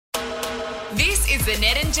This is the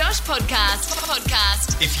Ned and Josh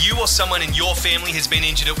podcast. If you or someone in your family has been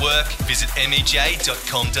injured at work, visit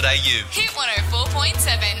mej.com.au. Hit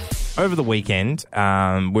 104.7. Over the weekend,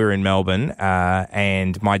 we were in Melbourne,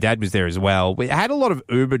 and my dad was there as well. We had a lot of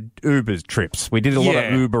Uber trips. We did a lot of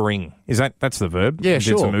Ubering. That's the verb? Yeah, we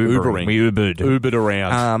sure. did some Ubering. We Ubered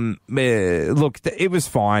around. Look, it was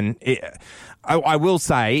fine. I will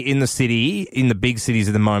say, in the big cities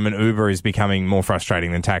at the moment, Uber is becoming more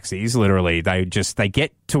frustrating than taxis. Literally, they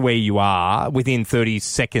get to where you are within 30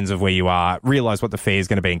 seconds of where you are, realise what the fare is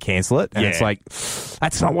going to be and cancel it. And it's like,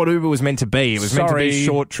 that's not what Uber was meant to be. It was meant to be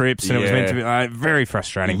short trips, and it was meant to be very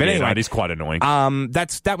frustrating. But anyway, it is quite annoying.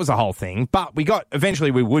 That was the whole thing. But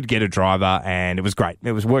eventually we would get a driver, and it was great.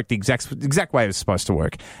 It was worked the exact way it was supposed to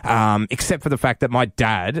work, except for the fact that my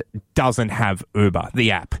dad doesn't have Uber,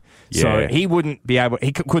 the app. So he wouldn't be able.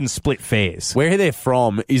 He couldn't split fares. Where they're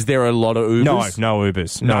from, is there a lot of Ubers? No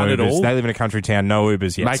Ubers. None Ubers. at all? They live in a country town. No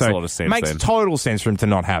Ubers yet. Makes a lot of sense. Makes total sense for him to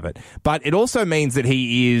not have it. But it also means that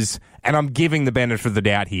he is, and I'm giving the benefit of the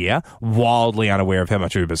doubt here, wildly unaware of how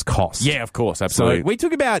much Ubers cost. Yeah, of course, absolutely. So we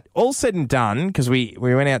took about, all said and done, because we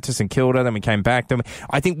went out to St Kilda, then we came back.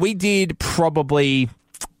 I think we did probably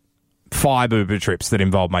 5 Uber trips that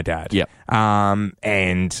involved my dad. Yep.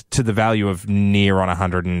 And to the value of near on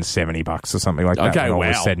 $170 or something like that. Okay, when all wow.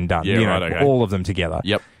 was said and done. Yeah, right, okay. All of them together.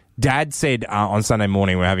 Yep. Dad said on Sunday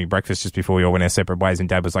morning, we were having breakfast just before we all went our separate ways, and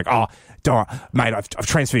Dad was like, "Oh, don't worry, mate, I've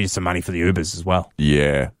transferred you some money for the Ubers as well."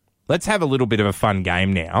 Yeah. Let's have a little bit of a fun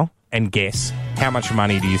game now and guess how much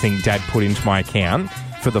money do you think Dad put into my account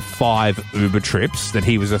for the 5 Uber trips that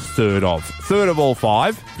he was a third of? Third of all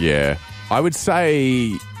 5? Yeah. I would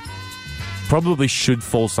say probably should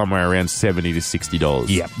fall somewhere around $70 to $60.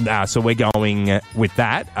 Yeah. So we're going with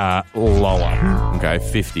that lower. Okay,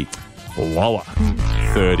 50. Lower.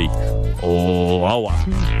 30. Lower.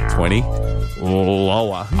 20.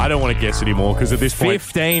 Lower. I don't want to guess anymore because at this point,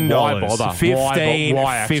 $15. why bother?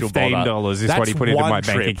 Why actually $15 is what he put into my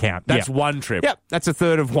bank account. That's one trip. Yep, that's a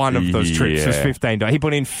third of one of those trips was $15. He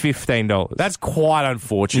put in $15. That's quite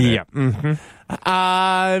unfortunate. Yep. Mm-hmm.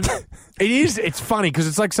 It's funny because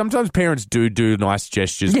it's like sometimes parents do nice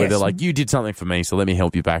gestures where they're like, you did something for me, so let me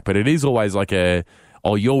help you back. But it is always like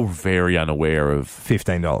you're very unaware of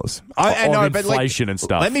 $15. Inflation and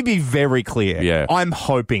stuff. Let me be very clear. Yeah. I'm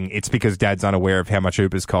hoping it's because Dad's unaware of how much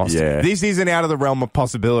Ubers cost. Yeah. This isn't out of the realm of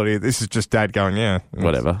possibility. This is just Dad going,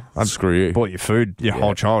 whatever. Screw you. Bought you food your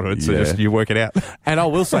whole childhood, so just you work it out. And I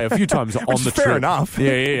will say a few times on the fair trip. enough. Yeah,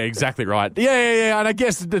 exactly right. Yeah. And I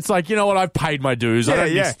guess it's like, you know what? I've paid my dues. I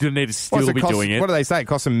don't need to still be doing it. What do they say? It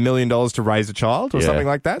costs $1 million to raise a child or something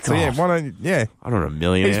like that? So I don't know, $1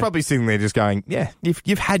 million. He's probably sitting there just going,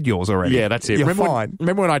 you've had yours already. Yeah, that's it. You're remember fine.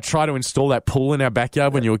 Remember when I tried to install that pool in our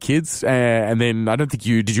backyard when you were kids? And then I don't think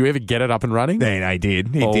did you ever get it up and running? Yeah, he did.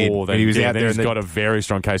 He did. Then he was out there. He's got a very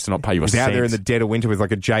strong case to not pay you a cent. cent. Out there in the dead of winter with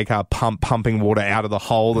like a J-car pump pumping water out of the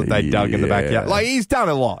hole that they dug in the backyard. Like, he's done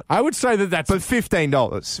a lot. I would say that's... But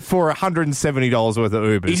 $15 for $170 worth of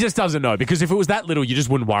Ubers. He just doesn't know, because if it was that little, you just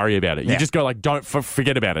wouldn't worry about it. You just go like, don't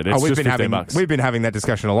forget about it. It's just $15. We've been having that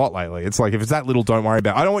discussion a lot lately. It's like, if it's that little, don't worry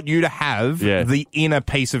about it. I don't want you to have the inner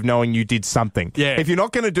peace of knowing you did something. Yeah. If you're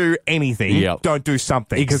not going to do anything, don't do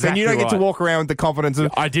something. Because then you don't get to walk around with the confidence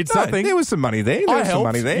of, I did something. There was some money there. I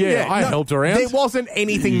helped. I helped around. There wasn't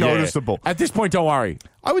anything noticeable. At this point, don't worry.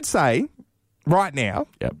 I would say, right now,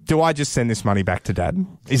 do I just send this money back to Dad?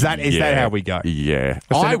 Is that how we go? Yeah.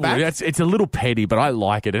 I would. It's a little petty, but I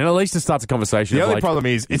like it. And at least it starts a conversation. The only problem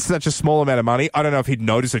is, it's such a small amount of money, I don't know if he'd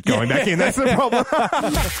notice it going back in. That's the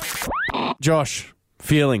problem. Josh,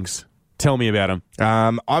 feelings. Tell me about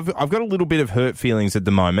them. I've got a little bit of hurt feelings at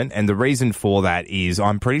the moment, and the reason for that is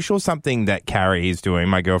I'm pretty sure something that Carrie is doing,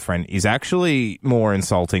 my girlfriend, is actually more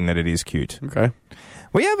insulting than it is cute. Okay.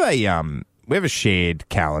 We have a shared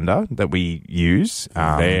calendar that we use.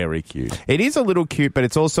 Very cute. It is a little cute, but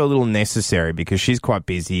it's also a little necessary because she's quite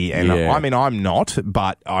busy. And I mean, I'm not,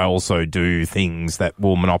 but I also do things that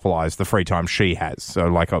will monopolise the free time she has. So,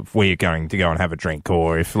 like, if we're going to go and have a drink,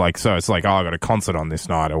 or if, like, so it's like, I got a concert on this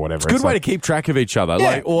night or whatever. It's a good way to keep track of each other.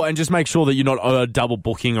 Yeah. And just make sure that you're not double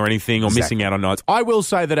booking or anything or missing out on nights. I will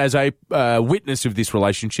say that as a witness of this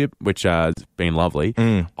relationship, which has been lovely,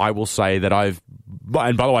 I will say that I've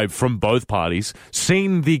and by the way, from both parties,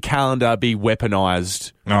 seen the calendar be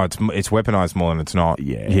weaponized. No, it's weaponized more than it's not.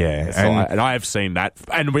 Yeah. And I have seen that,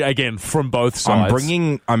 and again from both sides.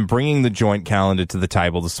 I'm bringing the joint calendar to the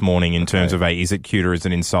table this morning in terms of is it cute or is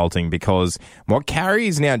it insulting? Because what Carrie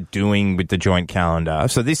is now doing with the joint calendar.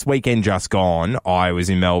 So this weekend just gone, I was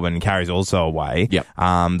in Melbourne. Carrie's also away. Yep.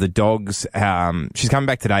 The dogs. She's coming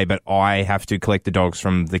back today, but I have to collect the dogs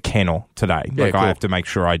from the kennel today. Yeah, cool. I have to make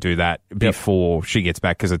sure I do that before she gets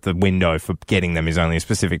back because the window for getting them is only a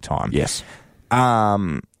specific time. Yes.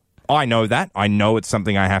 I know that. I know it's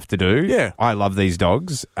something I have to do. Yeah. I love these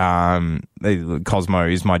dogs. Cosmo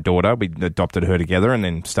is my daughter. We adopted her together, and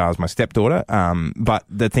then Star's my stepdaughter. But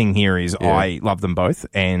the thing here is I love them both,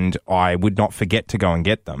 and I would not forget to go and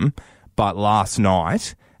get them. But last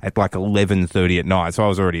night at like 11:30 at night, so I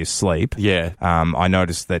was already asleep. Yeah. I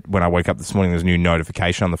noticed that when I woke up this morning, there's a new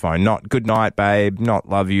notification on the phone. Not good night, babe. Not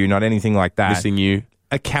love you. Not anything like that. Missing you.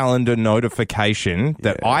 A calendar notification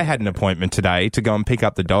that I had an appointment today to go and pick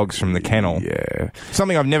up the dogs from the kennel. Yeah.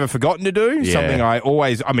 Something I've never forgotten to do. Yeah. Something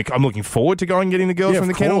I'm looking forward to going and getting the girls from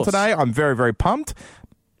the kennel course. today. I'm very, very pumped.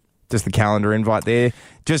 Just the calendar invite there.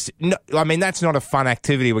 That's not a fun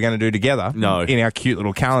activity we're going to do together. No. In our cute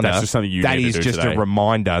little calendar. That's just something you That need to is do just today. a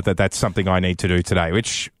reminder that that's something I need to do today,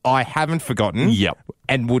 which I haven't forgotten. Yep.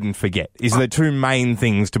 And wouldn't forget. Is the two main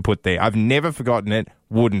things to put there. I've never forgotten it.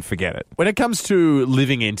 Wouldn't forget it. When it comes to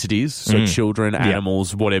living entities, so children,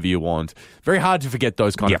 animals, whatever you want, very hard to forget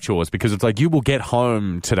those kind of chores because it's like you will get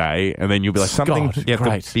home today and then you'll be like, God,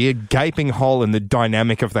 great. Be a gaping hole in the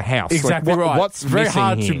dynamic of the house. Exactly right. What's very missing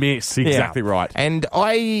hard here? to miss. Exactly right. And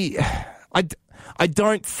I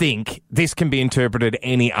don't think this can be interpreted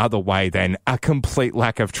any other way than a complete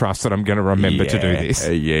lack of trust that I'm going to remember to do this.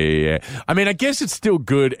 Yeah. I mean, I guess it's still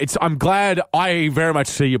good. I'm glad. I very much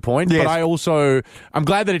see your point, but I'm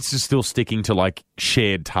glad that it's just still sticking to like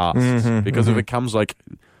shared tasks because if it comes like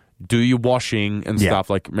do your washing and stuff,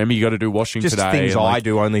 like remember you got to do washing just today. Things and, I like,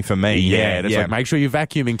 do only for me. Yeah, it's like make sure you're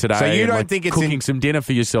vacuuming today. So you and, don't like, think it's cooking some dinner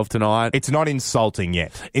for yourself tonight? It's not insulting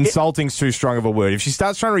yet. Insulting's too strong of a word. If she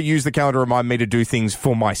starts trying to use the calendar to remind me to do things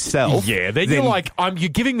for myself, then you're like, you're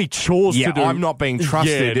giving me chores to do. I'm not being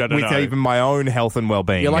trusted with even my own health and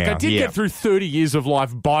well-being. Yeah, like now. I did get through 30 years of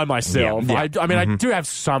life by myself. Yeah. I mean, I do have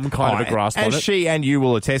some kind of a grasp on it. As she and you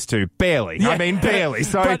will attest to, barely. Yeah. I mean, barely.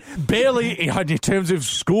 So, but barely, in terms of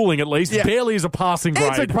schooling at least, barely is a passing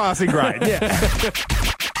grade. It's a passing grade. Yeah.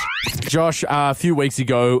 Josh, a few weeks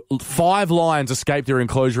ago, 5 lions escaped their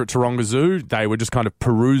enclosure at Taronga Zoo. They were just kind of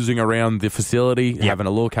perusing around the facility, having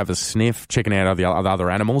a look, have a sniff, checking out the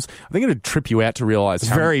other animals. I think it would trip you out to realise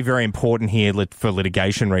It's very, very important here for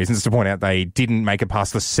litigation reasons to point out they didn't make it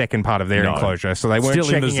past the second part of their enclosure. So they weren't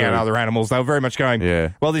checking out other animals. They were very much going,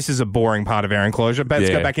 well, this is a boring part of our enclosure, but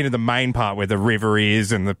let's go back into the main part where the river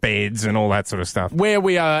is and the beds and all that sort of stuff. Where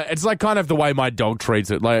we are, it's like kind of the way my dog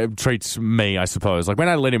treats me, I suppose. Like when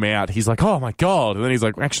I let him out, he's like, oh my God. And then he's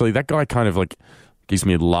like, actually, that guy kind of like gives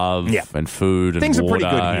me love and food and things water. Things are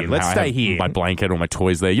pretty good here. Let's stay here. My blanket or my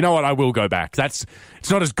toys there. You know what? I will go back. It's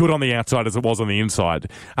not as good on the outside as it was on the inside.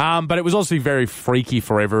 But it was also very freaky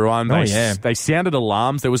for everyone. They sounded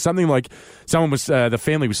alarms. There was something like the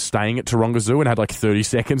family was staying at Taronga Zoo and had like 30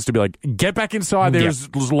 seconds to be like, get back inside. There's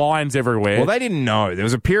lions everywhere. Well, they didn't know. There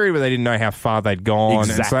was a period where they didn't know how far they'd gone.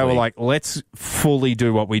 Exactly. And so they were like, let's fully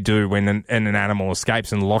do what we do when an animal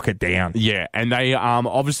escapes and lock it down. Yeah, and they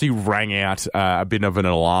obviously rang out a bit of an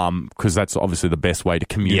alarm because that's obviously the best way to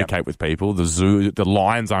communicate with people. The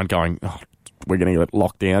lions aren't going, we're going to get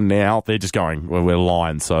locked down now. They're just going, well, we're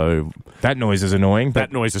lions, so... That noise is annoying.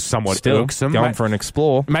 That noise is somewhat still irksome. Going for an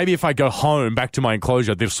explore. Maybe if I go home, back to my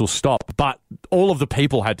enclosure, this will stop. But all of the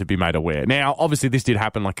people had to be made aware. Now, obviously, this did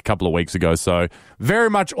happen like a couple of weeks ago, so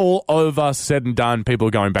very much all over, said and done. People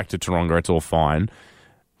are going back to Taronga. It's all fine.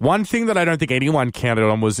 One thing that I don't think anyone counted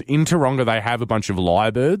on was in Taronga they have a bunch of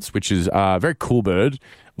lyrebirds, which is a very cool bird.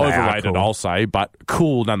 Overrated, I'll say, but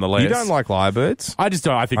cool nonetheless. You don't like lyrebirds? I just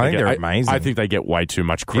don't. I think they're amazing. I think they get way too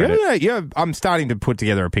much credit. Yeah. I'm starting to put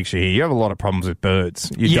together a picture here. You have a lot of problems with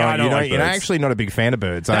birds. You're actually not a big fan of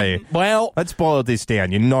birds, are you? Well, let's boil this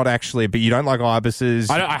down. You're not actually, but you don't like ibises.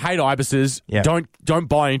 I hate ibises. Yeah. Don't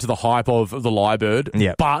buy into the hype of the lyrebird.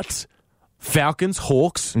 Yeah. But falcons,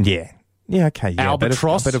 hawks. Yeah. Yeah, okay. Yeah,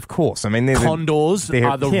 albatross. But of course. I mean, condors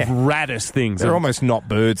are the raddest things. They're almost not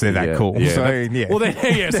birds. They're that cool. Yeah. So,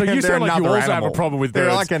 Well, so you sound like you also have a problem with birds.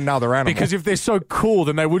 They're like another animal. Because if they're so cool,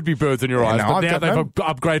 then they would be birds in your eyes. But now they've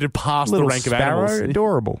upgraded past the rank of animals.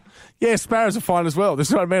 Adorable. Yeah, sparrows are fine as well.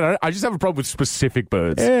 That's what I mean. I just have a problem with specific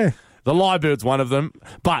birds. Yeah. The lyrebird's one of them.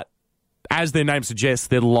 But as their name suggests,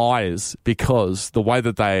 they're liars because the way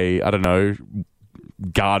that they,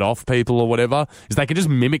 guard off people or whatever, is they can just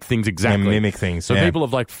mimic things exactly. mimic things, So yeah. people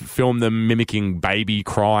have like filmed them mimicking babies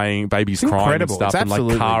crying and incredible. stuff, It's and like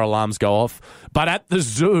absolutely- car alarms go off. But at the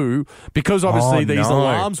zoo, because obviously these no.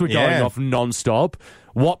 alarms were going Yeah. off non-stop,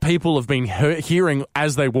 what people have been hearing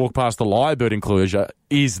as they walk past the lyrebird enclosure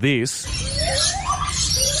is this.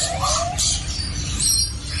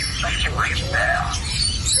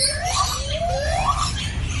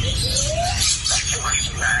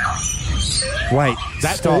 Wait,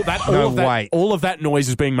 stop. All of that noise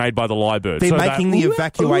is being made by the lyrebird. They're So making the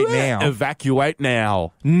evacuate now. Evacuate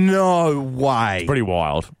now. No way. Pretty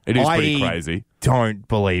wild. It is pretty I crazy. Don't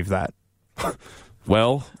believe that.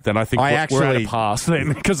 Well, then I think I we're at actually a pass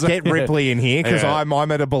then. Get Ripley in here because Yeah. I'm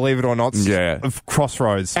at a believe it or not of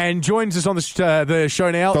crossroads. And joins us on the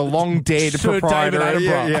show now. The long dead Sir proprietor David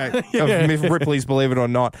Attenborough. of Miss Ripley's Believe It or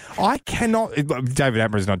Not. I cannot. David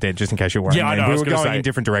Attenborough's not dead, just in case you're worried. Yeah, I know. We I was were gonna going say, in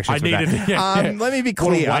different directions with that. yeah. Let me be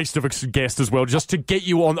What a clear. waste of a guest as well, just to get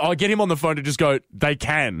you on. I'll get him on the phone to just go, they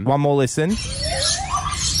can. One more listen.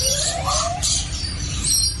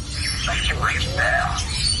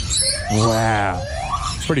 Wow.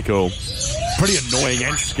 It's pretty cool. Pretty annoying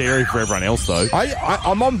and scary for everyone else, though.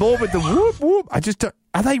 I'm on board with the whoop whoop. I just don't,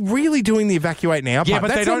 are they really doing the evacuate now? Yeah, part? but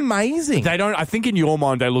That's they don't. amazing. They don't. I think in your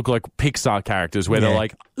mind they look like Pixar characters where Yeah. they're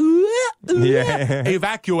like, Yeah.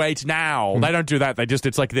 evacuate now. They don't do that. They just.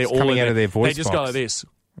 It's like they're all coming in out of their voice They just go box. like this,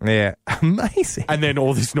 Yeah, amazing. and then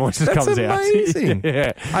all this noise just That's comes amazing. out.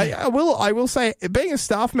 Yeah. I will say, being a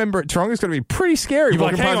staff member at Taronga is going to be pretty scary. You're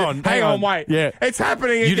like, walking hang past on, it. hang on. wait. Yeah. It's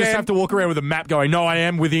happening You again. just have to walk around with a map going, no, I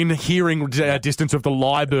am within hearing distance of the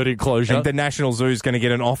lyrebird enclosure. And the National Zoo is going to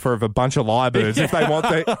get an offer of a bunch of lyrebirds if they want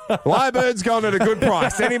the lyrebirds gone at a good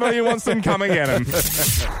price. Anybody who wants them, come and get them.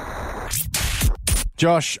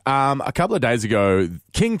 Josh, a couple of days ago,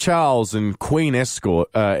 King Charles and Queen consort.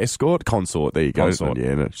 There you go. Consort.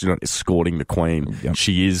 Yeah, no, she's not escorting the Queen. Yep.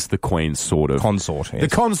 She is the Queen, sort of. Consort. The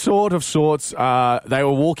consort of sorts. They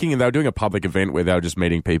were walking and they were doing a public event where they were just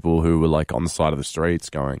meeting people who were like on the side of the streets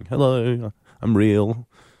going, hello, I'm real.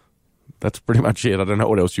 That's pretty much it. I don't know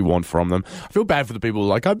what else you want from them. I feel bad for the people who are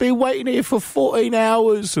like, I've been waiting here for 14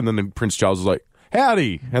 hours. And then Prince Charles was like,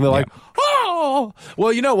 howdy. And they're like, oh.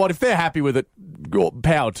 Well, you know what? If they're happy with it,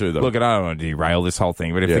 power to them. Look, I don't want to derail this whole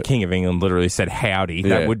thing, but if Yeah. the King of England literally said howdy,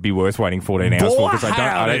 Yeah. that would be worth waiting 14 hours for, because I don't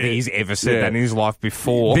howdy. think he's ever said Yeah. that in his life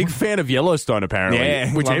before. Big fan of Yellowstone, apparently,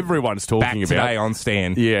 Yeah, which like, everyone's back talking about. today on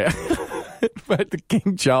Stan. Yeah. But the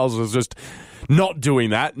King Charles was just not doing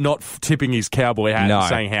that, not tipping his cowboy hat No. and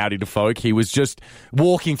saying howdy to folk. He was just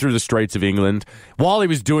walking through the streets of England. While he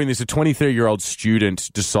was doing this, a 23-year-old student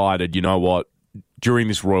decided, you know what, during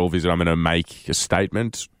this royal visit, I'm going to make a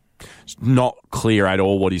statement. It's not clear at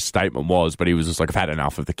all what his statement was, but he was just like, I've had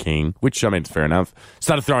enough of the king, which, I mean, it's fair enough.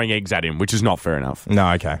 Started throwing eggs at him, which is not fair enough.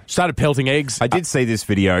 No, okay. Started pelting eggs. I did see this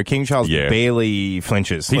video. King Charles Yeah. barely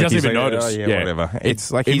flinches. He doesn't he's even like, notice. "Oh, yeah, whatever.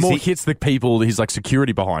 It's like it he's more hits the people, his like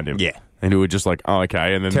security behind him. Yeah. And who were just like, oh,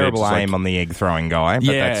 okay. And then they're terrible just aim like, on the egg throwing guy, but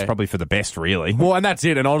Yeah. that's probably for the best, really. well, and that's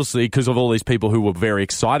it. And honestly, because of all these people who were very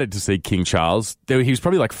excited to see King Charles, he was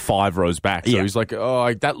probably like 5 rows back. So Yeah. he's like,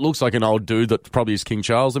 oh, that looks like an old dude that probably is King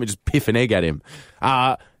Charles. Let me just piff an egg at him.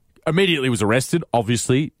 Immediately was arrested,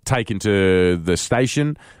 obviously, taken to the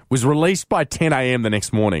station, was released by 10 a.m. the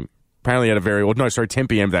next morning. Apparently had 10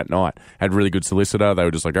 p.m. that night. Had a really good solicitor. They were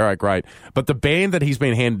just like, all right, great. But the ban that he's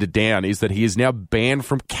been handed down is that he is now banned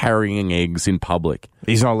from carrying eggs in public.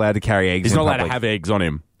 He's not allowed to carry eggs. He's in not allowed public. to have eggs on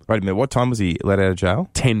him. Wait a minute, what time was he let out of jail?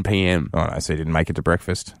 10 p.m. Oh, no, so he didn't make it to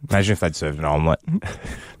breakfast. Imagine if they'd served an omelette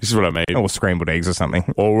This is what I mean. or scrambled eggs or something.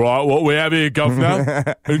 All right, what we have here,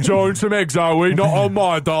 governor? Enjoying some eggs, are we? Not on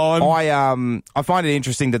my dime. I find it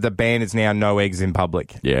interesting that the ban is now no eggs in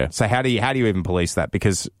public. Yeah. So how do you even police that?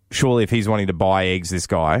 Because surely if he's wanting to buy eggs, this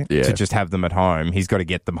guy, Yeah. to just have them at home, he's got to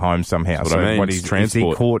get them home somehow. That's what I mean. It's is he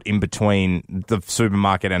transport. caught in between the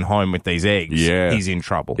supermarket and home with these eggs? Yeah. He's in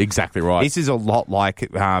trouble. Exactly right. This is a lot like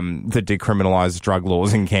the decriminalised drug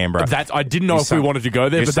laws in Canberra. I didn't know if we wanted to go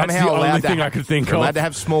there, You're but that's the somehow only allowed to thing have- I could think you're of. allowed to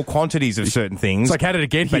have small quantities of certain things. It's like, how did it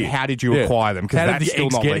get here? But how did you Yeah. acquire them? Because How did that's the still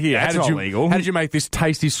eggs not get legal. here? That's How not did you, legal. How did you make this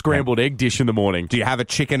tasty scrambled egg dish in the morning? Do you have a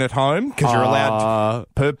chicken at home? Because you're allowed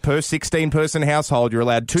per 16-person household. You're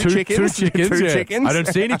allowed two chickens. Two chickens. Two yeah. chickens. I don't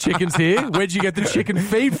see any chickens here. Where'd you get the chicken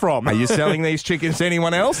feed from? Are you selling these chickens to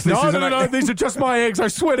anyone else? This No, isn't no. These are just my eggs. I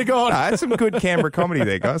swear to God. That's some good Canberra comedy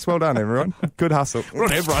there, guys. Well done, everyone. Good hustle.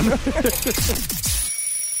 Not everyone.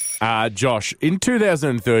 Josh, in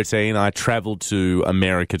 2013, I travelled to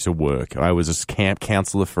America to work. I was a camp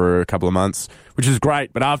counselor for a couple of months, which was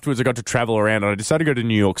great. But afterwards, I got to travel around, and I decided to go to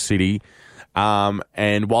New York City.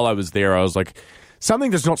 And while I was there, I was like,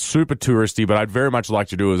 something that's not super touristy, but I'd very much like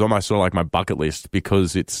to do, is almost sort of like my bucket list,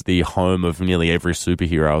 because it's the home of nearly every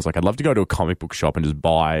superhero. I was like, I'd love to go to a comic book shop and just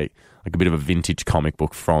buy like a bit of a vintage comic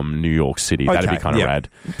book from New York City. That'd be kind of rad.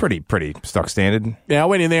 Pretty stock standard. Yeah, I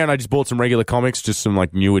went in there and I just bought some regular comics, just some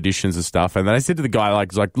like new editions and stuff. And then I said to the guy,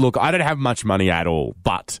 like, look, I don't have much money at all,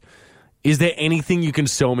 but is there anything you can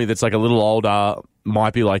sell me that's like a little older,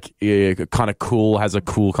 might be like kind of cool, has a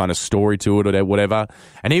cool kind of story to it or whatever?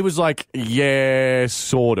 And he was like, yeah,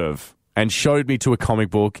 sort of, and showed me to a comic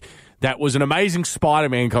book that was an amazing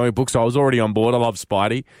Spider-Man comic book, so I was already on board. I love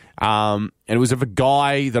Spidey. And it was of a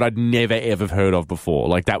guy that I'd never, ever heard of before.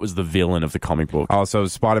 Like, that was the villain of the comic book. Oh, so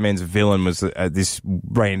Spider-Man's villain was this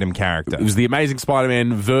random character. It was the Amazing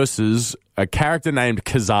Spider-Man versus a character named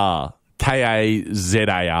Kazar.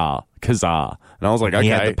 Kazar. Kazar. And I was like, okay. He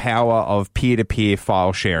had the power of peer-to-peer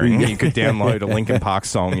file sharing. You could download a Linkin Park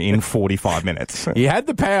song in 45 minutes. He had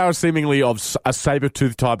the power, seemingly, of a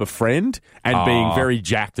saber-toothed type of friend and being very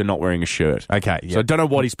jacked and not wearing a shirt. Okay. So I don't know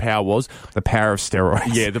what his power was. The power of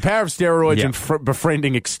steroids. Yeah, the power of steroids and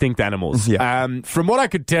befriending extinct animals. Yeah. From what I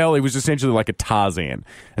could tell, he was essentially like a Tarzan.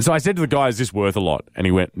 And so I said to the guy, is this worth a lot? And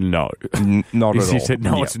he went, no. Not at all. He said,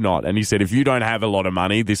 no, it's not. And he said, if you don't have a lot of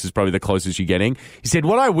money, this is probably the closest you're getting. He said,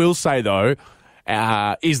 what I will say, though,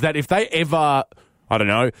 is that if they ever, I don't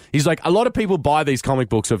know, he's like, a lot of people buy these comic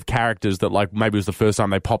books of characters that, like, maybe it was the first time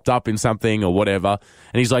they popped up in something or whatever,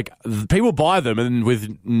 and he's like, people buy them and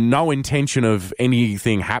with no intention of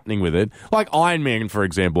anything happening with it. Like Iron Man, for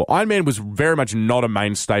example. Iron Man was very much not a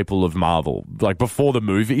main staple of Marvel. Like, before the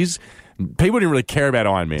movies, people didn't really care about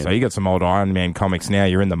Iron Man. So you got some old Iron Man comics now,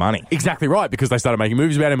 you're in the money. Exactly right, because they started making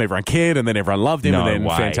movies about him, everyone cared, and then everyone loved him, and then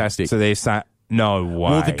fantastic. So they're saying, no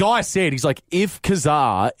way. Well, the guy said, he's like, if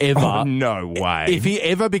Kazar ever... Oh, no way. If he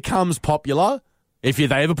ever becomes popular, if they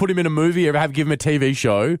ever put him in a movie, ever give him a TV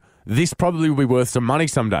show, this probably will be worth some money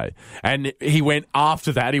someday. And he went,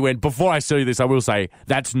 after that, before I see this, I will say,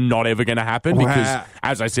 that's not ever going to happen because,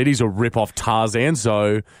 as I said, he's a rip-off Tarzan,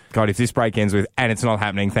 so... God, if this break ends with, and it's not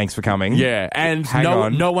happening, thanks for coming. Yeah, and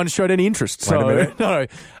no one showed any interest. Wait a minute. No.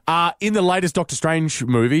 In the latest Doctor Strange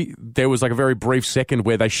movie, there was like a very brief second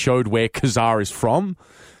where they showed where Kazar is from.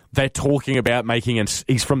 They're talking about making,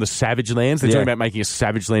 he's from the Savage Lands. They're talking about making a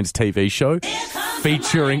Savage Lands TV show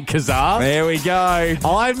featuring Kazar. There we go.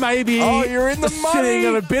 I may be you're in the money. Sitting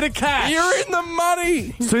on a bit of cash. You're in the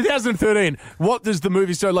money. 2013. What does the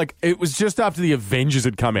movie show? Like, it was just after the Avengers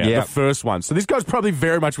had come out, the first one. So this guy's probably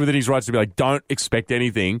very much within his rights to be like, don't expect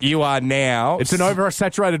anything. You are now. It's an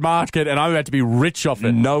oversaturated market, and I'm about to be rich off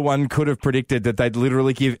it. No one could have predicted that they'd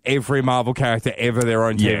literally give every Marvel character ever their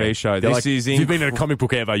own TV show. If you've been in a comic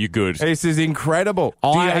book ever, you're good. This is incredible.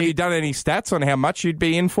 Have you done any stats on how much you'd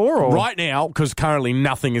be in for? Or? Right now, because currently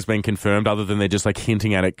nothing has been confirmed other than they're just like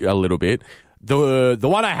hinting at it a little bit. The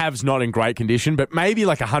one I have is not in great condition, but maybe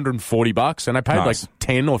like $140, and I paid like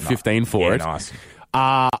 10 or 15 for it. Nice.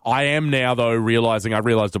 I am now, though, realizing, I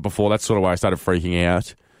realized it before, that's sort of why I started freaking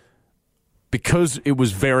out. Because it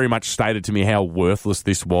was very much stated to me how worthless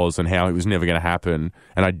this was and how it was never going to happen,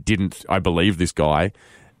 and I believe this guy,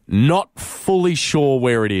 not fully sure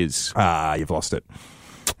where it is. You've lost it.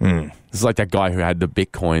 This is like that guy who had the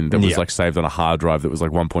Bitcoin that was like saved on a hard drive that was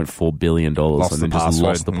like $1.4 billion and then just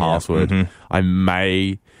lost the password. Mm-hmm. I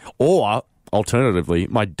may, or alternatively,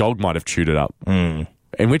 my dog might have chewed it up. In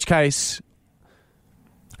which case,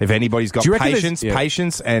 if anybody's got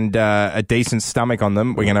patience and a decent stomach on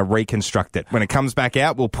them, we're going to reconstruct it. When it comes back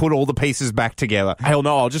out, we'll put all the pieces back together. Hell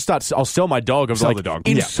no, I'll sell my dog. Sell the dog.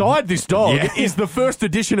 Inside this dog is the first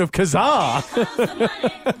edition of Kazar.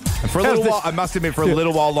 And for a little while, I must admit, for a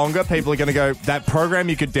little while longer, people are going to go, that program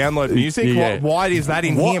you could download music? Yeah. Why is that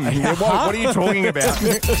in him? What are you talking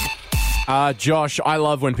about? Josh, I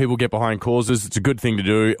love when people get behind causes. It's a good thing to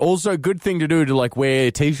do. Also, a good thing to do to like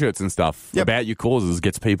wear T-shirts and stuff about your causes.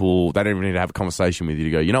 Gets people, they don't even need to have a conversation with you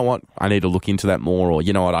to go, you know what, I need to look into that more, or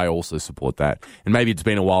you know what, I also support that. And maybe it's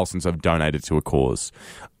been a while since I've donated to a cause.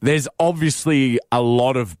 There's obviously a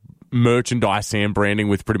lot of merchandise and branding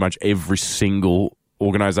with pretty much every single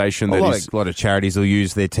organisation. A lot of charities will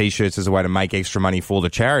use their T-shirts as a way to make extra money for the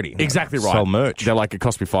charity. Exactly right. Sell merch. They're like, it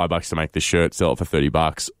cost me $5 to make this shirt, sell it for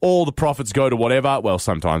 $30. All the profits go to whatever. Well,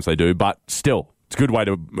 sometimes they do, but still, it's a good way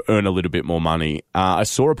to earn a little bit more money. I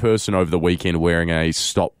saw a person over the weekend wearing a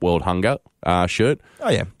Stop World Hunger shirt. Oh,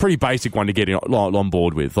 yeah. Pretty basic one to get on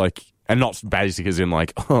board with. Like, and not basic as in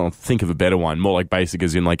like, oh, think of a better one. More like basic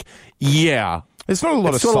as in like, yeah. There's not a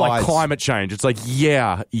lot of sort size. Of like climate change. It's like,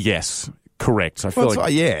 yeah, yes. Correct. I feel Well,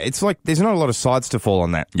 it's like there's not a lot of sides to fall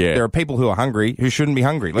on that. Yeah. There are people who are hungry who shouldn't be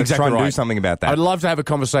hungry. Let's Exactly try and do right. something about that. I'd love to have a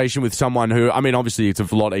conversation with someone who, I mean, obviously it's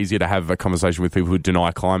a lot easier to have a conversation with people who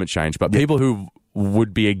deny climate change, but people who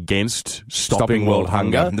would be against stopping world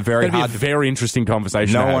hunger. The very that'd be a hard very interesting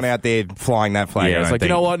conversation. No to have. one out there flying that flag. Yeah, I it's don't like, you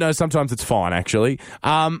think. know what? No, sometimes it's fine, actually.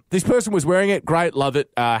 This person was wearing it. Great, love it.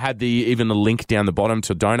 Had even the link down the bottom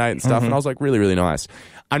to donate and stuff. And I was like, really, really nice.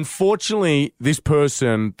 Unfortunately, this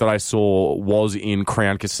person that I saw was in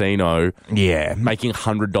Crown Casino Yeah. making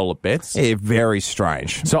 $100 bets. Yeah, very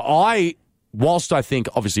strange. So whilst I think,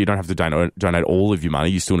 obviously, you don't have to donate all of your money,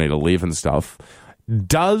 you still need to live and stuff.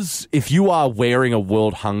 If you are wearing a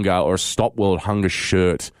World Hunger or a Stop World Hunger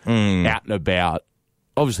shirt out and about,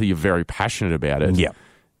 obviously you're very passionate about it. Yeah.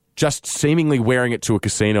 Just seemingly wearing it to a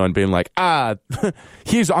casino and being like, I'm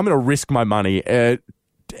going to risk my money.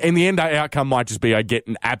 In the end, the outcome might just be I get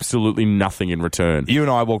absolutely nothing in return. You and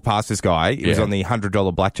I walked past this guy. He was Yeah. on the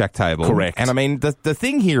 $100 blackjack table. Correct. And I mean, the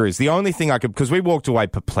thing here is the only thing I could, because we walked away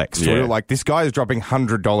perplexed. Yeah. We were like, this guy is dropping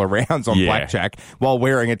 $100 rounds on Yeah. blackjack while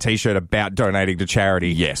wearing a t-shirt about donating to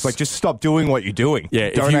charity. Yes. Like, just stop doing what you're doing. Yeah,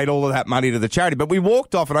 if Donate all of that money to the charity. But we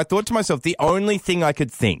walked off and I thought to myself, the only thing I could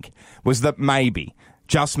think was that maybe,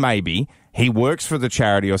 just maybe, he works for the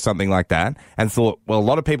charity or something like that, and thought, well, a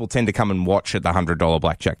lot of people tend to come and watch at the $100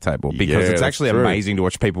 blackjack table because Yeah, it's that's actually true. amazing to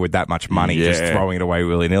watch people with that much money just Yeah. throwing it away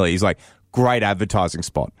willy-nilly. He's like, great advertising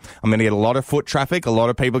spot. I'm going to get a lot of foot traffic. A lot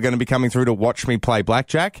of people are going to be coming through to watch me play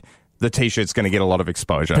blackjack. The t-shirt's going to get a lot of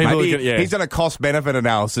exposure. People Maybe are gonna- yeah. he's done a cost-benefit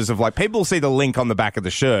analysis of like, people see the link on the back of the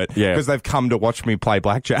shirt Yeah. because they've come to watch me play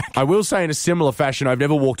blackjack. I will say in a similar fashion, I've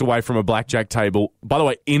never walked away from a blackjack table, by the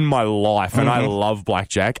way, in my life, and I love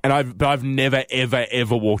blackjack, and I've never, ever,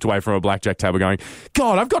 ever walked away from a blackjack table going,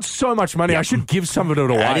 God, I've got so much money, I should give some of it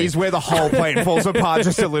away. That is where the whole plane falls apart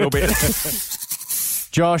just a little bit.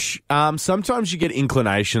 Josh, sometimes you get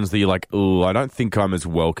inclinations that you're like, oh, I don't think I'm as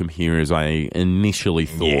welcome here as I initially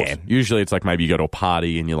thought. Yeah. Usually it's like maybe you go to a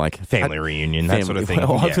party and you're like... Family reunion, that sort of thing.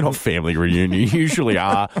 Well, Yeah. not family reunion. You usually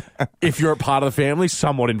are. If you're a part of the family,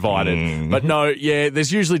 somewhat invited. But no, yeah,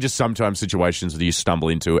 there's usually just sometimes situations that you stumble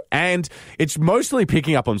into. And it's mostly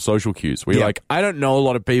picking up on social cues where you're Yeah. like, I don't know a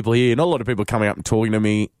lot of people here. Not a lot of people coming up and talking to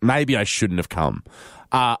me. Maybe I shouldn't have come.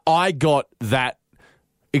 I got that,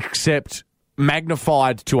 except...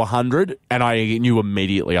 magnified to 100, and I knew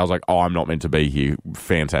immediately. I was like, oh, I'm not meant to be here.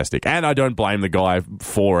 Fantastic. And I don't blame the guy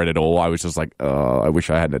for it at all. I was just like, oh, I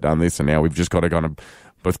wish I hadn't have done this, and now we've just got to kind of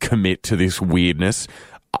both commit to this weirdness.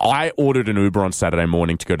 I ordered an Uber on Saturday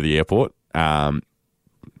morning to go to the airport.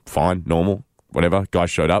 Fine, normal, whatever. Guy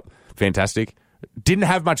showed up. Fantastic. Didn't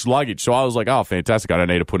have much luggage, so I was like, oh, fantastic. I don't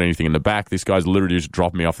need to put anything in the back. This guy's literally just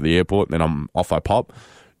dropped me off at the airport, and then I'm off I pop.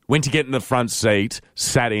 Went to get in the front seat,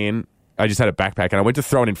 sat in. I just had a backpack, and I went to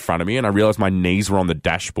throw it in front of me, and I realized my knees were on the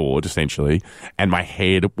dashboard, essentially, and my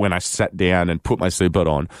head, when I sat down and put my seatbelt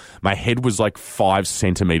on, my head was like 5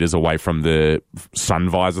 centimeters away from the sun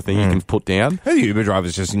visor thing you can put down. The Uber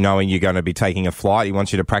driver's just knowing you're going to be taking a flight. He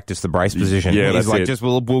wants you to practice the brace position. Yeah, He's that's like, it. just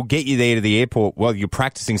we'll get you there to the airport while you're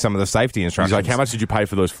practicing some of the safety instructions. He's like, how much did you pay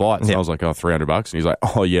for those flights? And I was like, oh, $300. And he's like,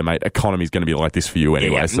 oh, yeah, mate, economy's going to be like this for you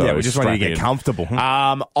anyway. Yeah, we just want you to strap get in. comfortable.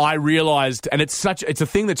 I realized, and it's a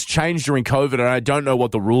thing that's changed during COVID, and I don't know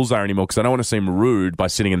what the rules are anymore because I don't want to seem rude by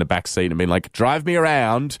sitting in the back seat and being like, drive me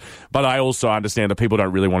around. But I also understand that people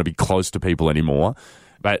don't really want to be close to people anymore.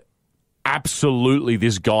 But absolutely,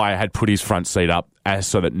 this guy had put his front seat up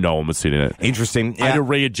so that no one would sit in it. Interesting. I had Yeah. to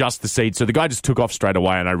readjust the seat. So the guy just took off straight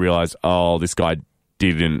away, and I realized, oh, this guy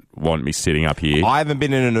didn't want me sitting up here. I haven't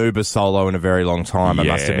been in an Uber solo in a very long time, I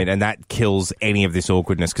must Yeah. admit, and that kills any of this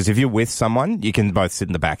awkwardness. Because if you're with someone, you can both sit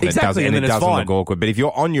in the back, and Exactly, and it then it's doesn't fine. look awkward. But if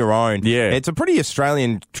you're on your own, Yeah. it's a pretty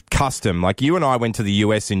Australian custom. Like you and I went to the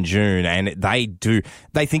US in June, and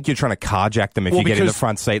they think you're trying to carjack them if you get in the because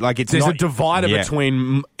front seat. Like there's not, a divider Yeah.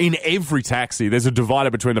 between, in every taxi, there's a divider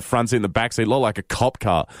between the front seat and the back seat, like a cop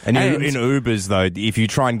car. And in Ubers, though, if you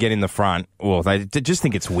try and get in the front, well, they just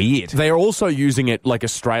think it's weird. They are also using it like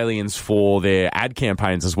Australians for their ad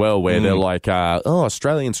campaigns as well, where they're like, oh,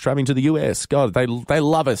 Australians traveling to the US. God, they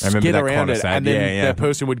love us. I remember Get that around Qantas it. ad. And then Yeah. that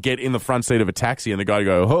person would get in the front seat of a taxi and the guy would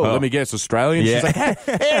go, oh, let me guess, Australian? Yeah. She's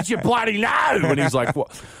like, how'd you bloody know? And he's like,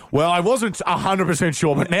 well, I wasn't 100%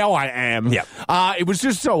 sure, but now I am. Yep. It was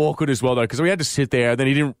just so awkward as well, though, because we had to sit there, and then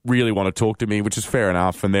he didn't really want to talk to me, which is fair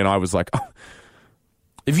enough. And then I was like, oh,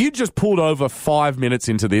 if you just pulled over 5 minutes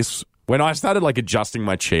into this, when I started like adjusting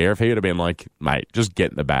my chair, if he would have been like, mate, just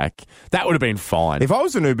get in the back, that would have been fine. If I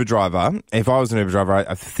was an Uber driver,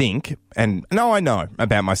 I think, and no, I know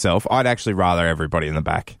about myself, I'd actually rather everybody in the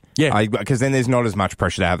back. Yeah. Because then there's not as much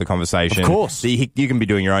pressure to have the conversation. Of course. You can be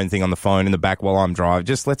doing your own thing on the phone in the back while I'm driving.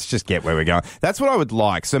 Let's just get where we're going. That's what I would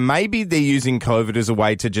like. So maybe they're using COVID as a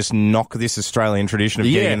way to just knock this Australian tradition of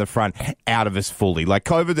getting in the front out of us fully. Like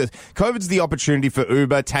COVID's the opportunity for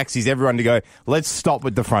Uber, taxis, everyone to go, let's stop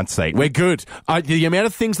with the front seat. We're good. The amount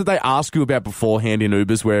of things that they ask you about beforehand in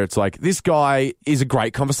Ubers where it's like, this guy is a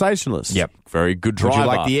great conversationalist. Yep. Very good driver. Would you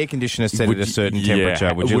like the air conditioner set at a certain temperature?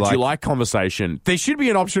 Yeah. Would you like conversation? There should be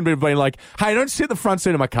an option of being like, hey, don't sit in the front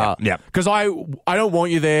seat of my car. Yeah. Because I don't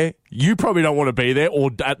want you there. You probably don't want to be there,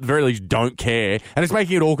 or at the very least don't care. And it's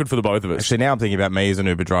making it awkward for the both of us. Actually, now I'm thinking about me as an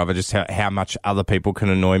Uber driver, just how much other people can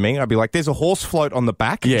annoy me. I'd be like, there's a horse float on the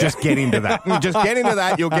back. Yeah. Just get into that. Just get into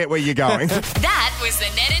that. You'll get where you're going. That was the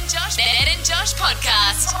Ned and Josh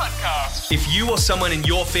podcast. If you or someone in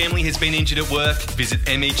your family has been injured at work, visit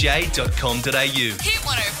mej.com.au. Hit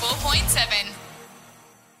 104.7.